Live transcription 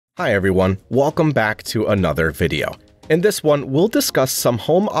Hi everyone, welcome back to another video. In this one, we'll discuss some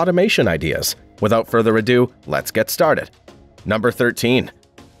home automation ideas. Without further ado, let's get started. Number 13.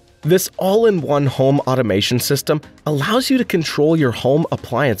 This all-in-one home automation system allows you to control your home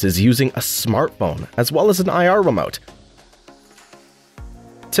appliances using a smartphone as well as an IR remote.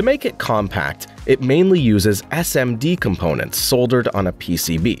 To make it compact, it mainly uses SMD components soldered on a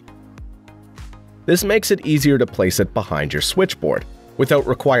PCB. This makes it easier to place it behind your switchboard, without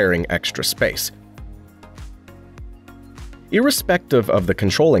requiring extra space. Irrespective of the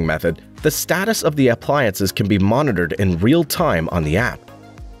controlling method, the status of the appliances can be monitored in real time on the app.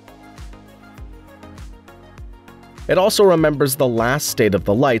 It also remembers the last state of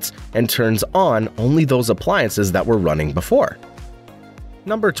the lights and turns on only those appliances that were running before.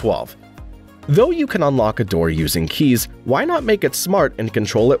 Number 12. Though you can unlock a door using keys, why not make it smart and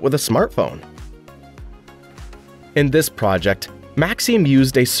control it with a smartphone? In this project, Maxime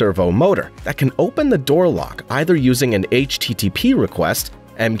used a servo motor that can open the door lock either using an HTTP request,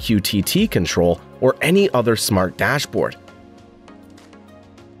 MQTT control, or any other smart dashboard.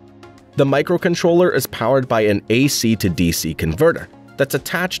 The microcontroller is powered by an AC to DC converter that's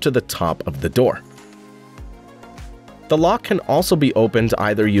attached to the top of the door. The lock can also be opened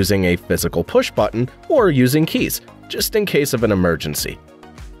either using a physical push button or using keys, just in case of an emergency.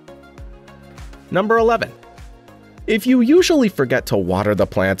 Number 11. If you usually forget to water the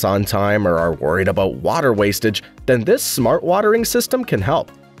plants on time or are worried about water wastage, then this smart watering system can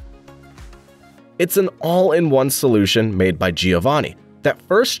help. It's an all-in-one solution made by Giovanni that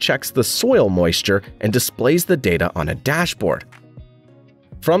first checks the soil moisture and displays the data on a dashboard.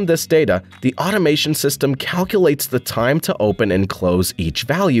 From this data, the automation system calculates the time to open and close each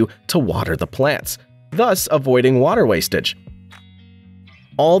value to water the plants, thus avoiding water wastage.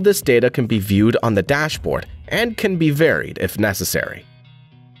 All this data can be viewed on the dashboard and can be varied if necessary.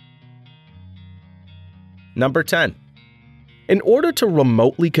 Number 10. In order to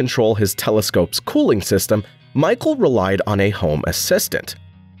remotely control his telescope's cooling system, Michael relied on a HomeAssistant.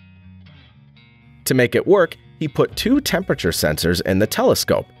 To make it work, he put two temperature sensors in the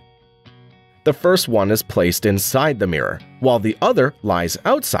telescope. The first one is placed inside the mirror, while the other lies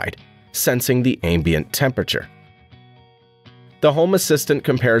outside, sensing the ambient temperature. The HomeAssistant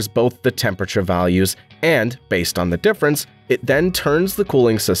compares both the temperature values and, based on the difference, it then turns the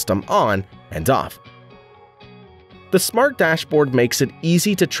cooling system on and off. The smart dashboard makes it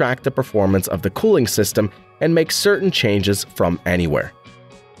easy to track the performance of the cooling system and make certain changes from anywhere.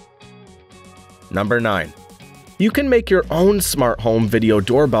 Number 9. You can make your own smart home video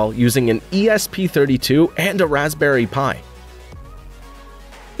doorbell using an ESP32 and a Raspberry Pi.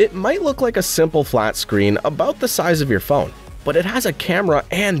 It might look like a simple flat screen about the size of your phone, but it has a camera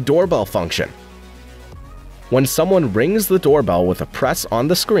and doorbell function. When someone rings the doorbell with a press on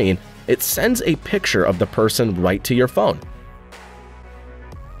the screen, it sends a picture of the person right to your phone.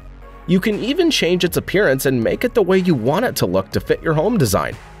 You can even change its appearance and make it the way you want it to look to fit your home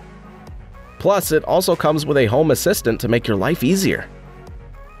design. Plus, it also comes with a HomeAssistant to make your life easier.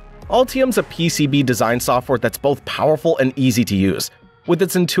 Altium's a PCB design software that's both powerful and easy to use. With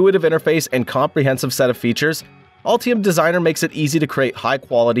its intuitive interface and comprehensive set of features, Altium Designer makes it easy to create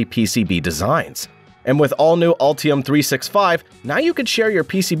high-quality PCB designs. And with all-new Altium 365, now you can share your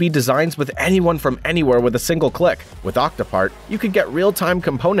PCB designs with anyone from anywhere with a single click. With Octopart, you can get real-time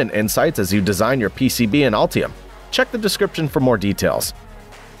component insights as you design your PCB in Altium. Check the description for more details.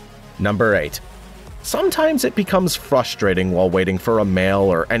 Number 8. Sometimes it becomes frustrating while waiting for a mail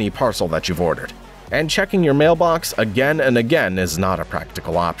or any parcel that you've ordered, and checking your mailbox again and again is not a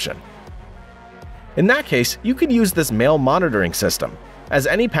practical option. In that case, you could use this mail monitoring system. As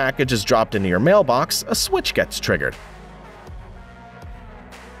any package is dropped into your mailbox, a switch gets triggered.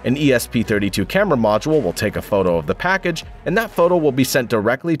 An ESP32 camera module will take a photo of the package, and that photo will be sent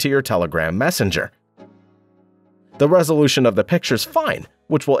directly to your Telegram messenger. The resolution of the picture's fine,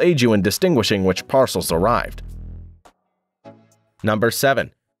 which will aid you in distinguishing which parcels arrived. Number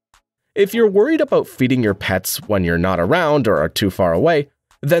 7. If you're worried about feeding your pets when you're not around or are too far away,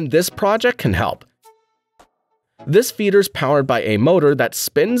 then this project can help. This feeder's powered by a motor that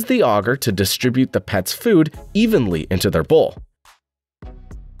spins the auger to distribute the pet's food evenly into their bowl.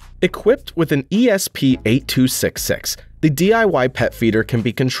 Equipped with an ESP3266, the DIY pet feeder can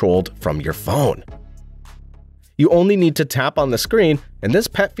be controlled from your phone. You only need to tap on the screen, and this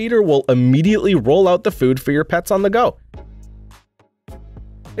pet feeder will immediately roll out the food for your pets on the go.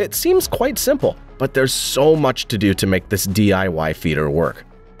 It seems quite simple, but there's so much to do to make this DIY feeder work.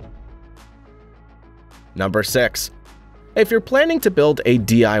 Number 6. If you're planning to build a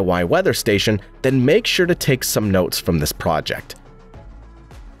DIY weather station, then make sure to take some notes from this project.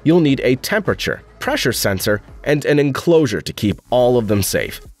 you'll need a temperature, pressure sensor, and an enclosure to keep all of them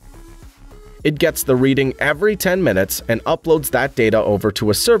safe. It gets the reading every 10 minutes and uploads that data over to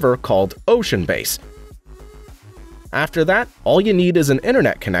a server called OceanBase. After that, all you need is an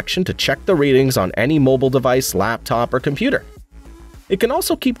internet connection to check the readings on any mobile device, laptop, or computer. It can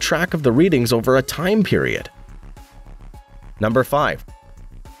also keep track of the readings over a time period. Number 5.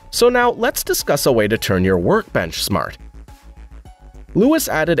 So now let's discuss a way to turn your workbench smart. Lewis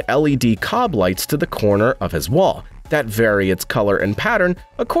added LED cob lights to the corner of his wall that vary its color and pattern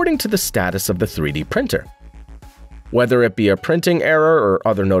according to the status of the 3D printer. Whether it be a printing error or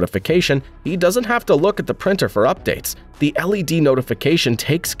other notification, he doesn't have to look at the printer for updates. The LED notification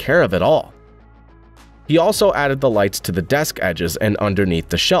takes care of it all. He also added the lights to the desk edges and underneath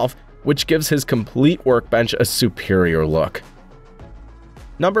the shelf, which gives his complete workbench a superior look.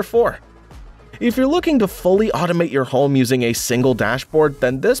 Number 4. If you're looking to fully automate your home using a single dashboard,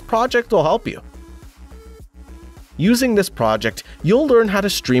 then this project will help you. Using this project, you'll learn how to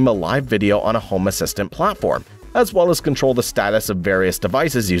stream a live video on a HomeAssistant platform, as well as control the status of various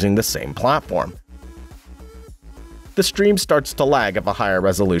devices using the same platform. The stream starts to lag if a higher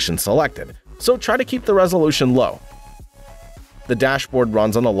resolution selected, so try to keep the resolution low. The dashboard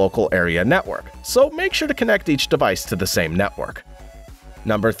runs on a local area network, so make sure to connect each device to the same network.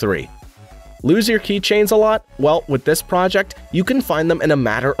 Number 3. Lose your keychains a lot? Well, with this project, you can find them in a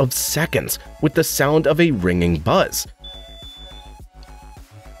matter of seconds with the sound of a ringing buzz.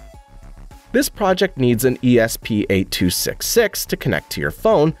 This project needs an ESP3266 to connect to your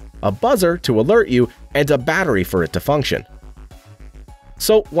phone, a buzzer to alert you, and a battery for it to function.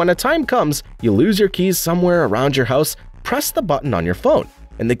 So when a time comes, you lose your keys somewhere around your house, press the button on your phone,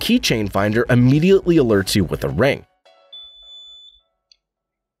 and the keychain finder immediately alerts you with a ring.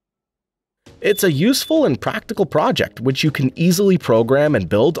 It's a useful and practical project which you can easily program and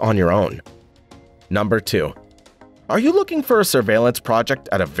build on your own. Number 2. Are you looking for a surveillance project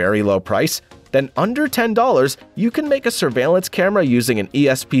at a very low price? Then under $10, you can make a surveillance camera using an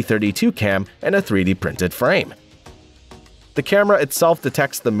ESP32 cam and a 3D printed frame. The camera itself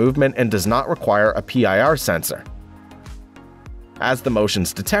detects the movement and does not require a PIR sensor. As the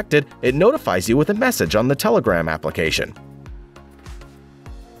motion's detected, it notifies you with a message on the Telegram application.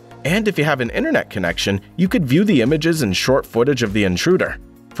 And if you have an internet connection, you could view the images and short footage of the intruder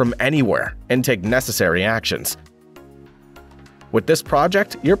from anywhere and take necessary actions. With this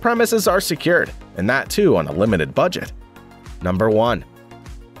project, your premises are secured, and that too on a limited budget. Number 1.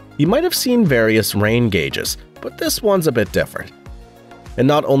 You might have seen various rain gauges, but this one's a bit different. It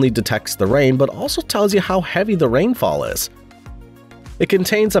not only detects the rain, but also tells you how heavy the rainfall is. It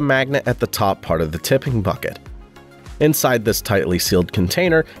contains a magnet at the top part of the tipping bucket. Inside this tightly sealed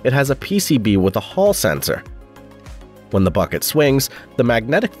container, it has a PCB with a Hall sensor. When the bucket swings, the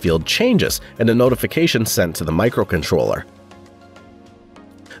magnetic field changes and a notification sent to the microcontroller.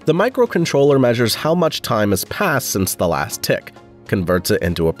 The microcontroller measures how much time has passed since the last tick, converts it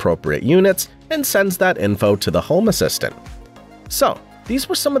into appropriate units, and sends that info to the HomeAssistant. So, these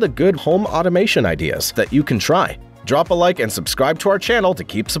were some of the good home automation ideas that you can try. Drop a like and subscribe to our channel to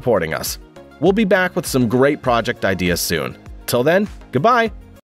keep supporting us. We'll be back with some great project ideas soon. Till then, goodbye!